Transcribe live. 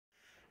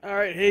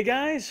Alright, hey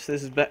guys,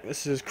 this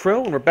is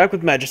Krill, and we're back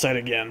with Magicite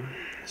again.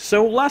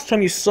 So, last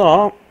time you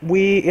saw,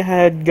 we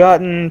had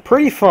gotten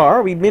pretty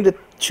far, we made it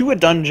to a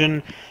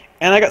dungeon,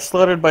 and I got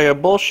slaughtered by a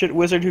bullshit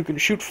wizard who can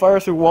shoot fire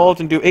through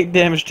walls and do 8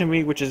 damage to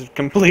me, which is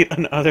complete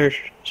and utter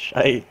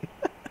shite.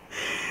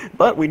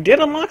 But we did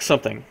unlock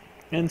something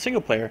in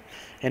single player,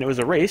 and it was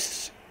a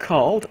race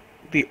called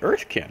the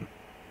Earthkin.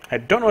 I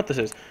don't know what this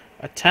is.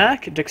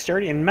 Attack,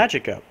 Dexterity, and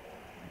Magic up.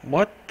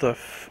 What the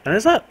and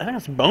is that? I think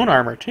that's bone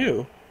armor,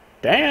 too.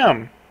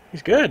 Damn,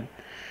 he's good.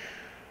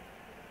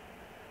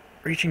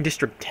 Reaching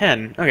District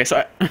 10. Okay,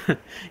 so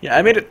yeah,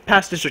 I made it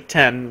past District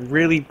 10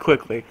 really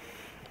quickly.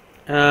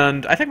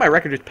 And I think my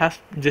record is past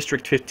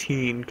District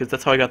 15, because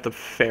that's how I got the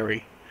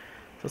fairy.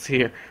 So let's see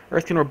here.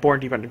 Earthkin were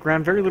born deep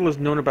underground. Very little is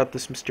known about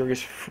this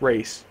mysterious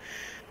race.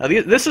 Now,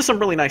 this is some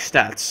really nice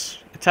stats.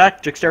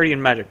 Attack, Dexterity,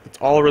 and Magic. It's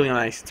all really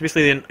nice. It's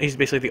basically he's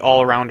basically the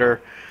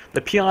all-rounder. The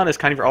Peon is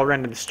kind of your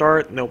all-around in the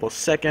start, Noble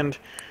second.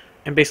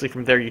 And basically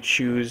from there you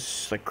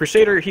choose, like,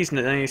 Crusader, he's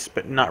nice,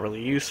 but not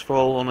really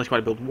useful, unless you want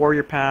to build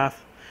Warrior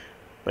Path.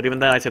 But even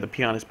then, I'd say the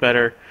Peon is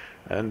better,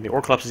 and the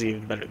Orclops is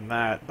even better than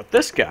that. But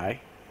this guy,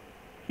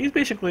 he's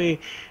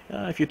basically,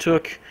 if you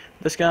took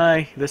this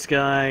guy,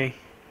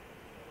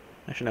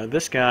 actually no,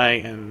 this guy,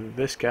 and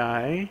this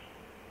guy,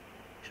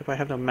 except I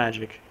have no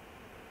magic.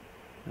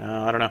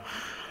 I don't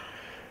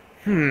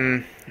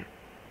know.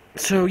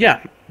 So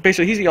yeah,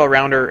 basically he's the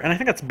all-rounder, and I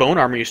think that's bone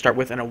armor you start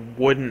with and a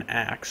wooden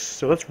axe,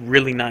 so that's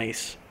really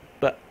nice.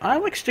 But I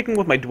like sticking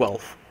with my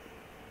Dwelf.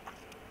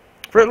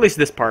 For at least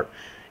this part.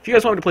 If you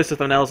guys want me to play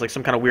something else, like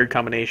some kind of weird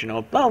combination,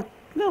 I'll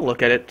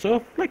look at it.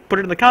 So, like, put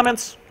it in the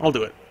comments, I'll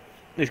do it.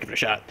 At least give it a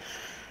shot.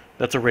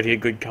 That's already a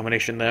good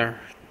combination there.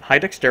 High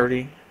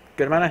dexterity,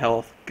 good amount of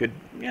health, good,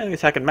 yeah,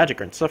 attack and magic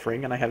aren't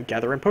suffering, and I have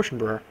Gather and Potion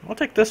Brewer. I'll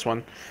take this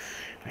one.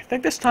 I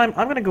think this time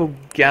I'm gonna go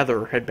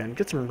gather Headband,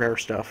 get some rare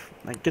stuff,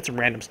 like get some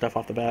random stuff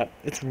off the bat.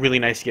 It's really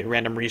nice to get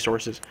random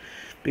resources,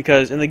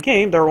 because in the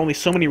game there are only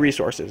so many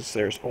resources.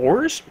 There's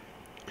ores,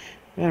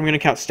 and I'm gonna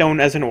count stone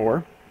as an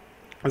ore,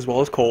 as well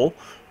as coal.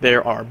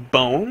 There are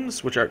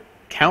bones, which are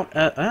I'm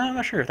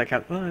not sure if that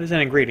counts. Well, it is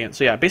an ingredient.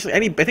 So yeah, basically I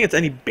think it's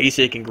any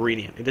basic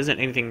ingredient. It isn't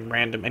anything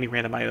random, any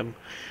random item.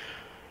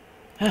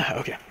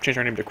 Okay, change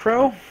our name to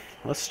Crow.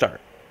 Let's start.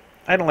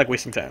 I don't like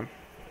wasting time.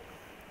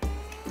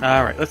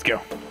 All right, let's go.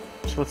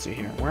 So let's see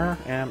here. Where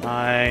am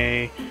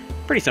I?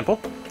 Pretty simple.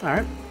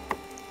 Alright.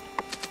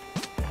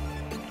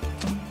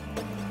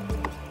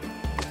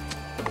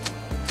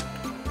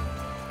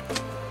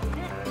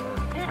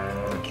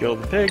 Kill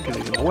the pig because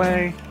he's in the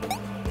way.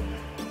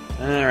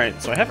 Alright,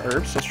 so I have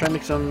herbs. Let's try and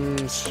make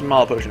some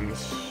small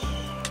potions.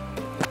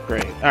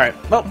 Great. Alright,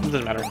 well, it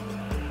doesn't matter.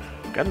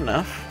 Got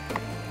enough.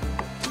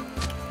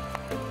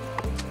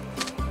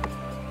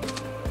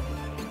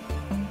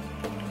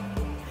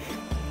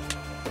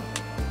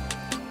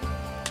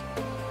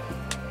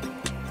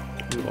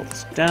 Move all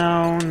this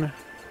down.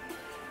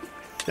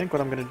 I think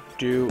what I'm going to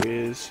do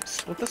is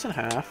split this in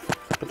half,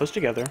 put those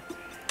together,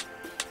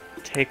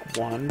 take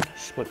one,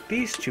 split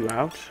these two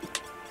out.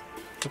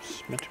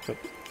 Oops, meant to put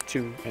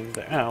two in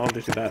there. Oh, I'll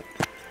just do that.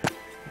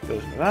 Put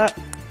those into that.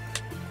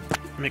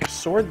 Make a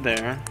sword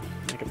there.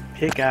 Make a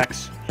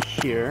pickaxe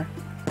here.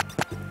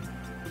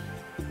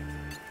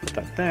 Put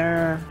that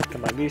there.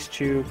 Combine these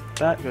two.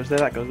 That goes there,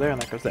 that goes there,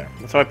 and that goes there.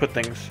 That's how I put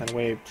things in a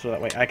way so that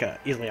way I can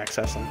easily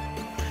access them.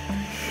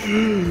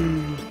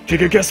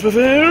 Take a gasp of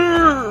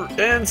air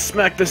and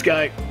smack this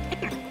guy.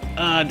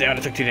 Damn, I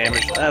took 2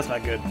 damage. That's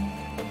not good.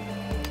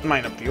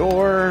 Mine up the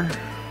ore.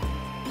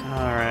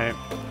 Alright.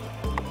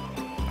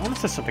 I want to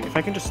say something. If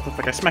I can just,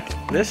 like, I smack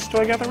this, do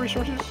I gather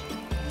resources?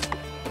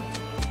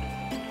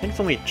 I think it's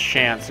only a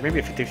chance. Maybe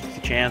a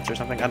 50-50 chance or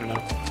something. I don't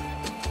know.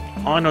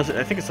 All I know is that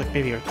I think it's like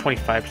maybe a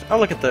 25%. I'll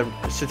look at the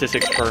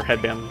statistics for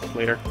headbands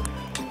later.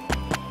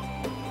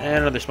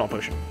 And another small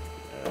potion.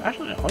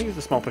 Actually, no, I'll use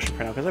the small potion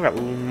for now, because I've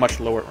got much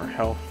lower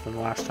health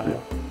than last time.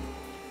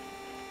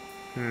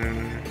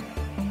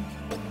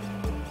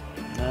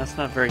 That's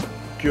not very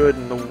good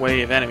in the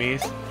way of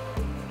enemies.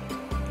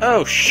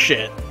 Oh,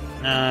 shit.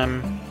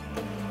 Can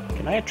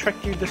I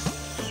attract you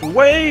this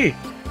way?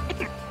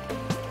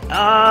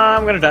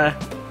 I'm gonna die.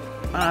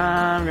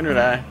 I'm gonna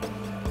die.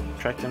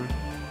 Attract him.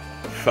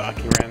 Fuck,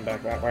 he ran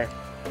back that way.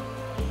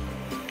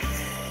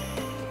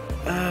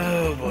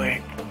 Oh,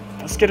 boy.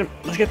 Let's get him.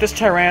 Let's get this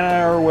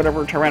Tyranna or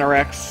whatever,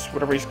 Tyrannorex,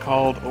 whatever he's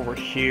called, over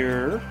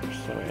here.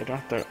 So I don't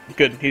have to.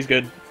 Good. He's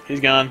good. He's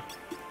gone.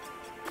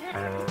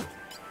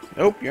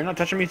 Nope, you're not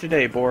touching me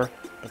today, boar.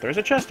 But there's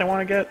a chest I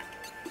want to get.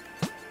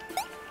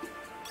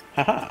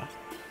 Haha.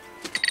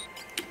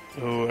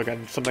 Oh, I got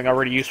something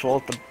already useful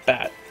at the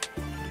bat.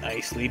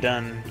 Nicely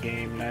done,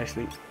 game.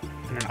 Nicely.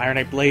 And an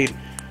Ironite blade.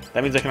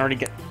 That means I can already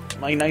get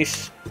my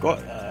nice.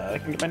 I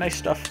can get my nice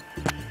stuff.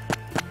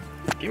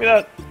 Give me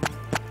that.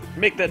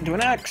 Make that into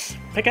an axe,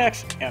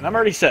 pickaxe, and I'm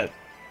already set.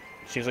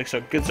 Seems like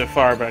so good so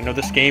far, but I know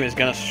this game is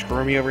gonna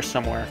screw me over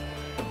somewhere.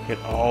 It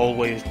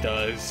always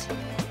does.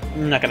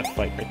 I'm not gonna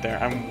fight right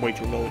there. I'm way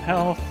too low in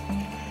health.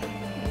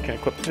 Can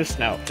equip this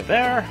now to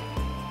there.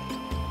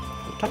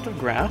 tuft of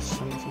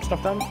grass and some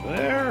stuff down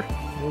there.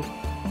 Ooh.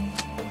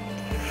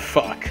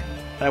 Fuck.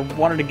 I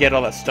wanted to get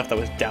all that stuff that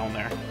was down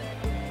there.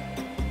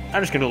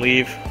 I'm just gonna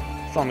leave.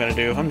 That's all I'm gonna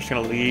do. I'm just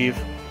gonna leave.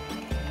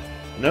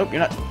 Nope,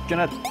 you're not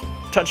gonna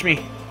touch me.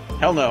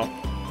 Hell no.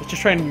 Let's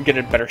just try and get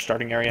a better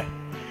starting area.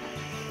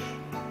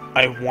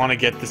 I want to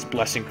get this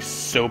blessing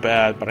so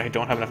bad, but I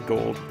don't have enough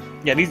gold.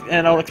 Yeah,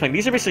 and I'll explain.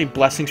 These are basically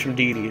blessings from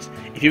deities.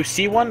 If you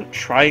see one,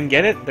 try and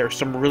get it. There's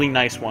some really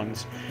nice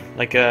ones.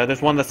 Like,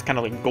 there's one that's kind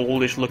of like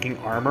goldish looking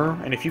armor,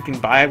 and if you can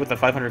buy it with the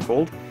 500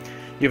 gold,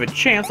 you have a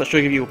chance that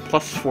she'll give you a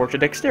 +4 to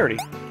dexterity,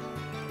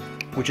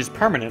 which is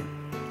permanent.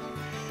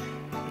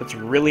 That's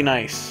really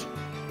nice.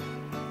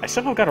 I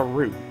somehow got a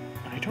root.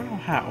 I don't know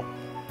how.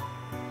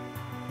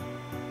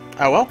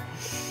 Oh well.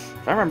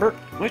 If I remember,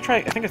 let me try.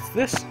 I think it's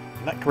this.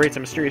 That creates a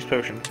mysterious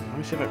potion. Let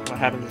me see what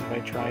happens if I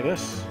try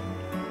this.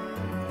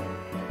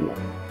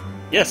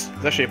 Yes,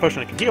 it's actually a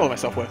potion I can heal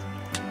myself with.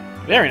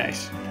 Very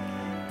nice.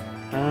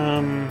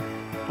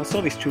 I'll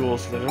sell these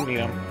tools because I don't need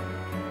them.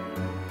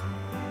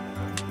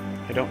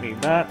 I don't need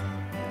that.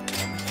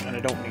 And I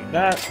don't need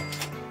that.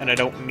 And I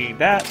don't need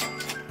that.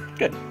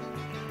 Good.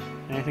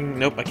 Anything?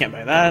 Nope, I can't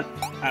buy that.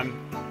 I'm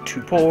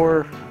too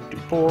poor. I'm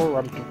too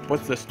poor.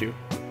 What's this do?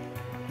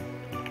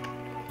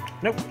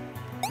 Nope.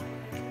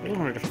 I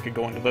wondered if I could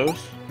go into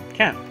those.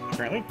 Can't,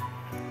 apparently.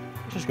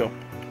 Let's just go.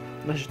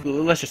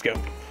 Let's just go.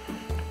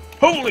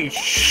 Holy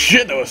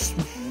shit, that was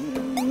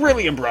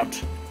really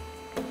abrupt.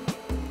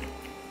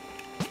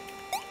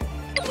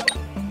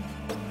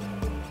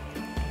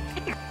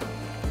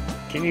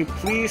 Can you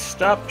please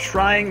stop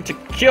trying to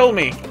kill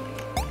me?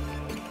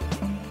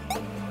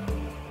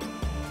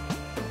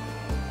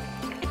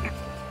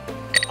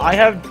 I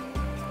have,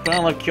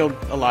 well, I've killed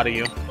a lot of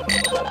you.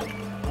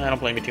 I don't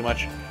blame you too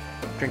much.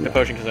 Drink the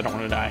potion because I don't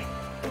want to die.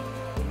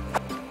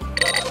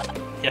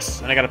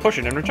 Yes, and I got a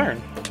potion in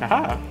return.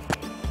 Haha.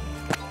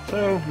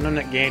 So, no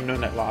net gain, no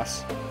net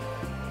loss.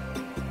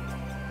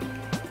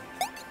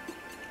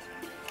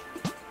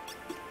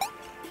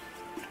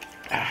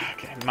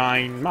 Okay,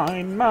 mine.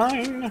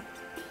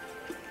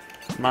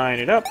 Mine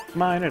it up,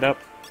 mine it up.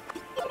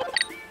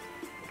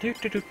 Do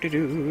do do do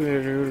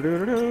do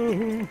do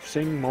do.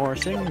 Sing more,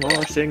 sing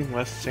more, sing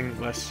less, sing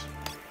less.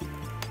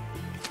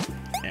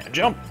 And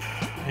jump.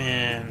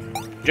 And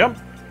jump.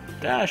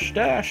 Dash,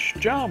 dash,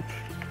 jump.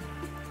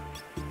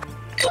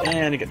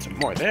 And you get some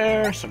more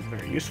there. Some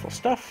very useful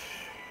stuff.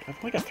 I've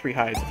only got 3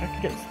 hides. If I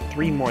could get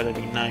 3 more,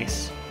 that'd be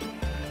nice.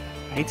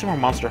 I need some more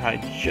monster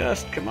hide.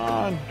 Just come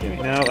on. Give me.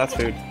 No, that's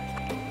food.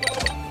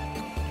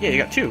 Yeah, you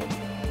got 2.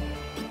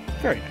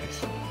 Very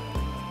nice.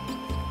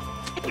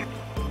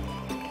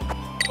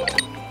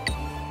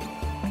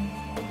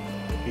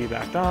 Be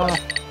backed off.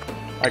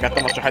 I got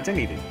the monster hides I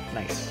needed.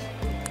 Nice.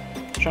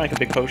 Try like a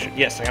big potion.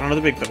 Yes, I got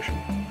another big potion.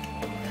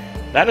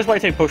 That is why I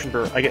take potion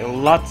brewer. I get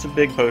lots of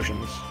big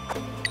potions.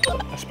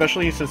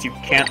 Especially since you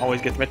can't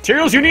always get the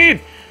materials you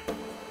need!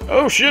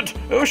 Oh shit!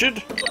 Oh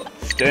shit!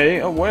 Stay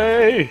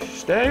away!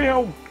 Stay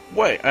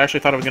away! I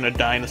actually thought I was gonna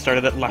die in the start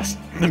of that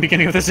the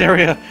beginning of this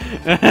area.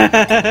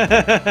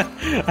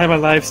 I'm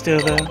alive still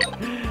though.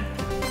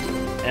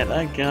 And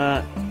I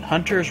got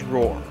Hunter's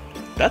Roar.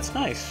 That's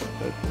nice.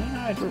 But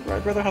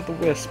I'd rather have the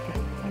Wisp.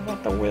 I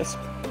want the Wisp.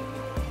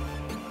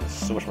 It's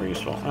so much more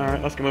useful.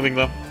 Alright, let's get moving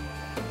though.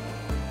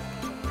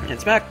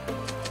 It's back.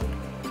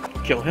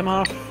 Kill him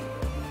off.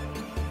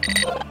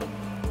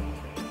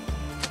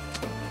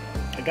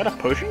 I got a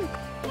potion?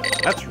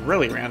 That's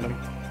really random.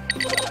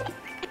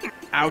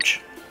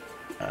 Ouch.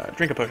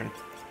 Drink a potion.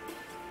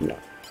 No.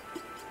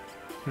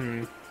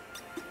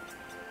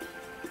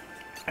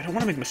 I don't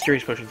want to make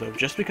mysterious potions though,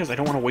 just because I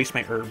don't want to waste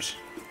my herbs.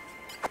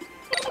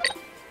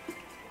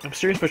 A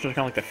mysterious potion is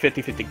kind of like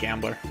the 50-50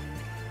 gambler.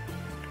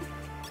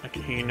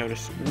 Okay, he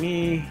noticed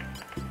me.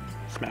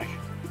 Smack.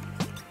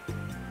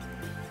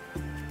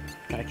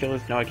 Can I kill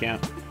this? No, I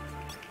can't.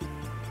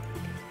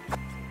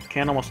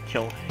 Can almost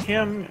kill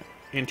him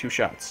in 2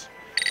 shots.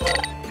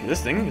 Okay,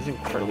 this thing is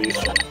incredibly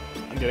useful.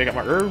 Okay, I got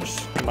my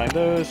herbs. Combine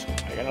those.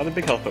 I got another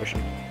big health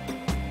potion.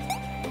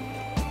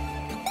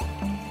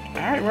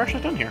 Alright, we're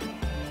actually done here.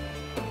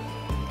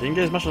 Didn't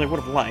get as much as I would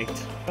have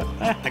liked, but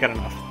I got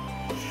enough.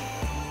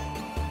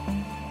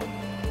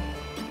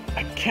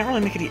 I can't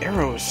really make any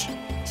arrows,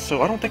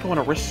 so I don't think I want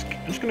to risk.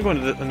 I'm just going to go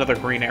into another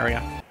green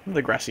area,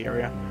 another grassy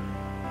area.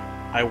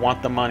 I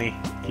want the money.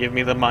 Give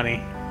me the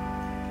money.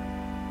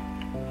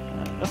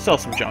 Let's sell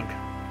some junk.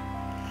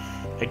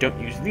 I don't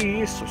use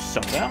these, so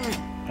sell them.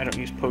 I don't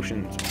use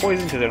potions of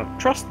poison because I don't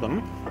trust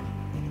them.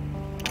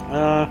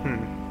 I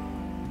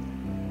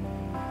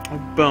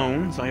have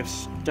bones. I have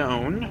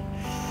stone.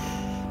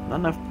 Not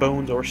enough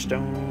bones or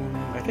stone,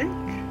 I think.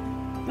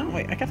 No,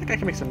 wait. I think I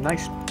can make some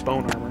nice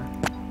bone armor.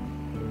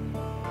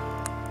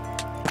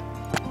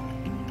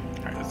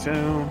 Alright, let's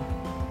go.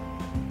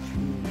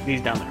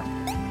 These down there.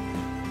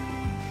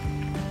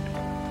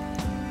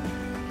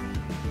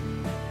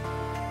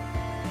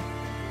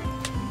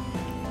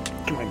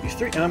 These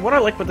 3. And what I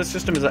like about this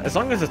system is that as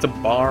long as it's a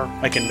bar,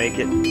 I can make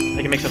it.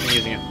 I can make something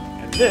using it.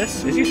 And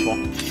this is useful.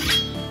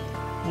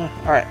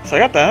 Alright, so I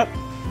got that.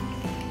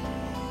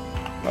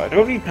 I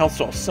don't need pelts,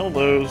 so I'll sell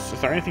those.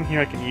 Is there anything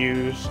here I can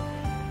use?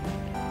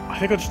 I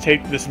think I'll just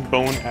take this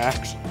bone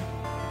axe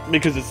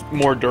because it's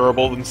more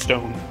durable than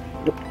stone.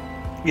 Yep.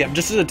 Yeah,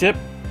 just as a tip,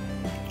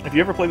 if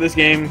you ever play this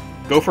game,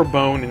 go for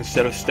bone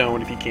instead of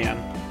stone if you can.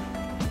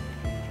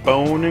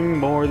 Boning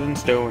more than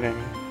stoning.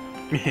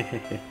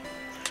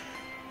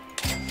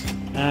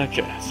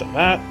 Okay, sell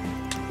that.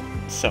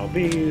 Sell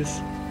these.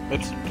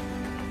 Oops.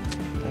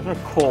 There's no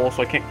coal,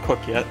 so I can't cook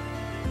yet.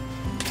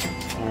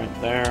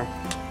 Alright, there.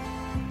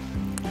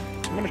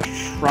 I'm gonna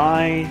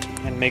try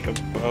and make a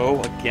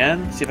bow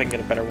again, see if I can get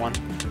a better one.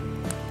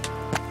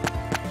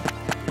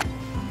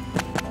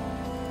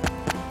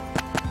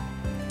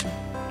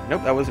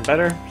 Nope, that wasn't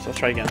better, so let's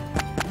try again.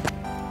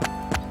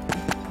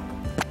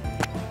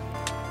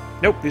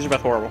 Nope, these are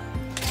both horrible.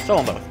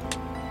 Sell them both.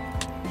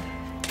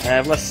 I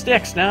have less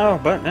sticks now,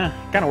 but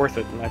kind of worth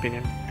it in my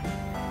opinion.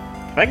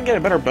 If I can get a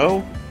better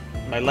bow,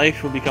 my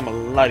life will become a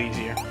lot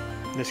easier.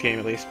 In this game,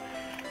 at least.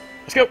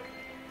 Let's go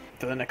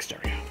to the next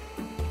area.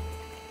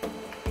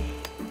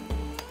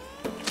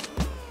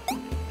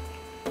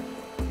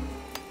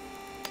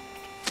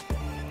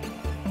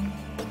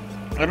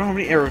 I don't have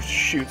any arrows to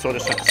shoot, so I'll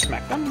just have to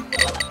smack them.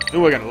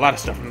 Ooh, I got a lot of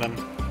stuff from them.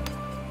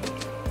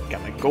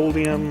 Got my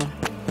goldium.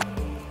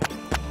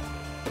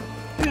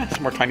 Yeah,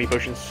 some more tiny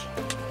potions.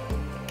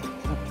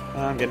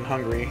 I'm getting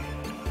hungry.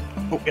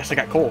 Oh, yes, I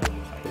got coal.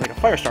 I can make a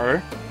fire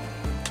starter.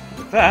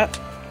 With that,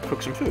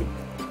 cook some food.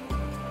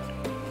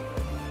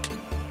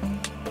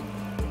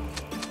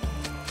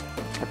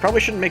 I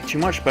probably shouldn't make too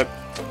much, but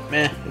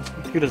meh,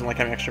 who doesn't like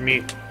having extra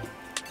meat?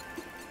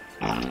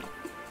 I'm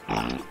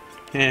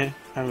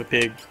a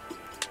pig.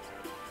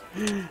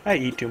 I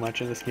eat too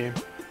much in this game.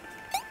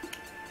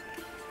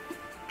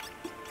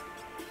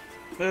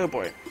 Oh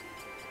boy.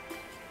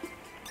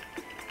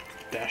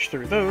 Dash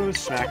through those,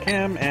 smack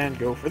him, and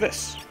go for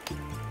this.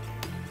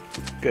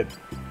 Good.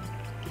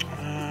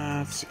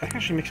 Let's see. I can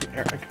actually make some.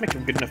 I can make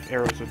some good enough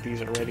arrows with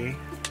these already.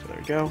 So there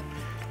we go.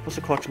 Also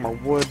collect some more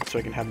wood so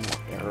I can have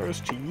more arrows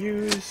to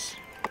use.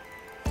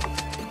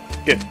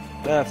 Good.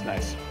 That's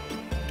nice.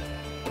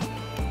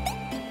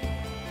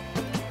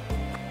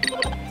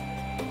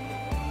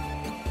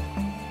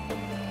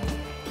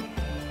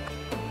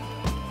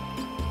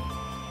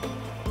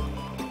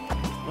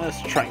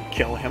 Let's try and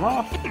kill him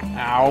off.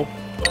 Ow.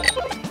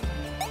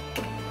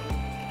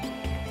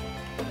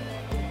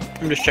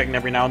 I'm just checking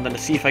every now and then to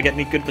see if I get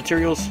any good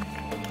materials.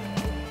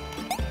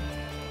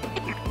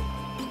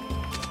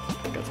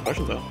 Got some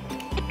potions though.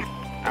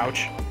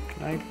 Ouch.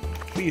 Can I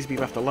please be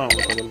left alone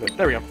for a little bit?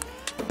 There we go.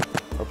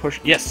 Or push.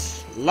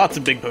 Yes! Lots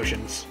of big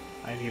potions.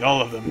 I need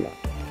all of them.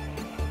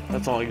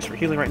 That's all I use for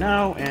healing right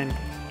now. And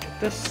get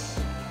this.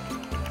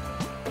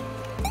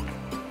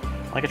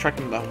 I like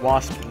attracting the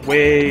wasp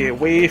way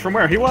away from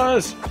where he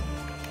was.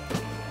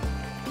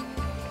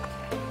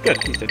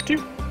 Good, he's dead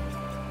too.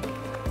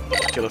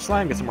 Kill the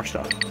slime, get some more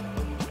stuff.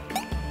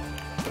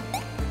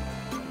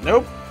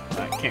 Nope,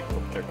 I can't go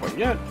up there quite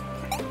yet.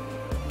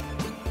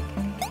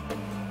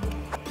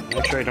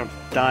 Make sure I don't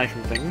die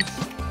from things.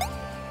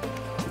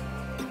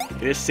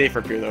 It is safe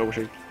up here though, which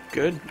is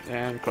good.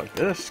 And collect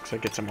this, because I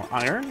get some more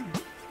iron.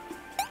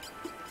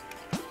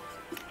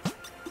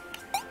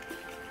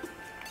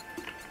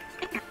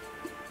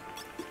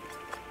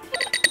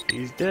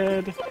 He's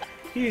dead.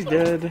 He's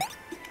dead.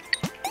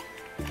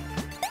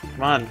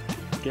 Come on.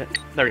 Get.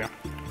 There we go.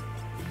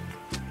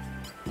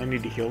 I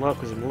need to heal up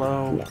because I'm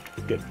low.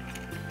 Good.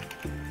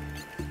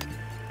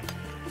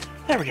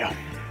 There we go.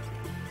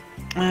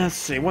 Let's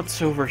see. What's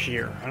over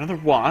here? Another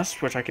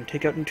wasp, which I can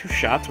take out in 2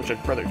 shots, which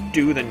I'd rather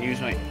do than use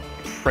my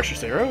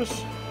precious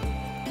arrows.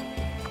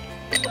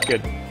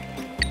 Good.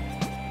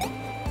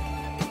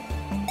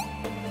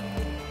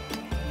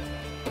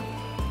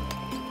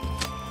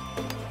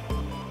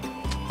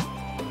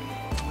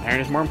 Iron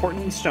is more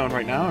important than stone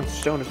right now, and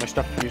stone is my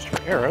stuff used for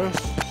arrows,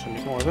 so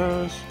make more of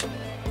those.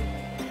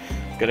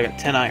 Good, I got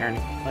 10 iron.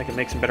 I can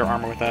make some better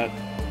armor with that,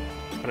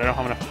 but I don't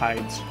have enough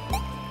hides.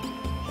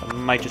 So I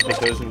might just make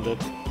those into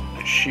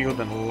a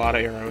shield and a lot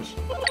of arrows.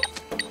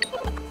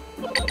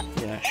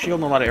 Yeah,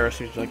 shield and a lot of arrows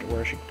seems like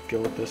where I should go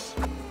with this.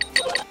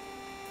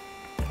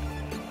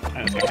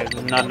 And this guy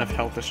has not enough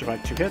health to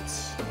survive 2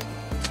 hits.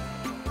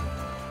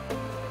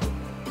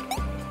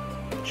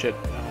 Shit,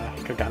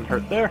 could have gotten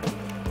hurt there.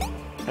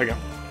 There we go.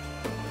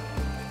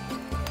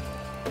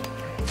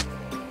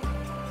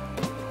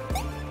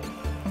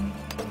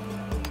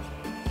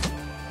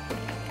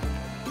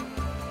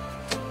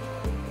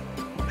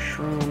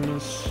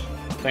 Mushrooms.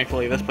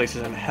 Thankfully, this place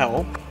is in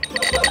hell.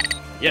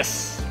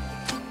 Yes!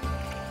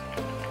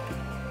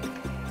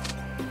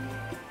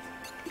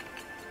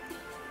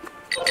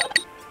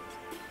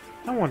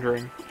 I'm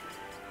wondering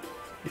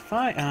if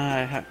I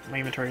have my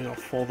inventory is all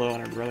full though,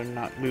 and I'd rather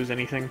not lose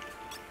anything.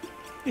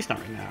 At least not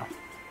right now.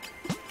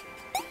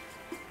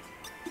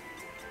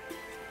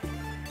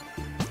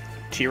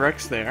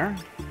 T-Rex there.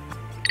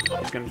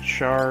 He's gonna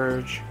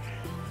charge.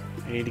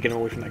 I need to get him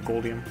away from that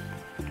goldium.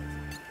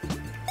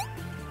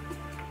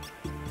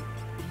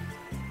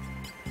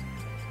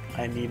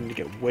 I need him to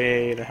get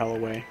way the hell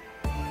away.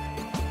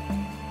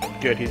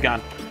 Good, he's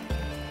gone.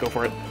 Go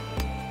for it.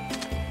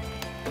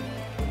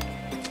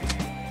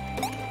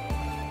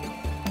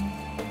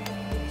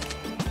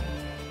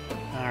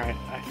 Alright,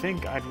 I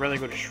think I'd rather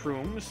go to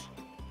shrooms.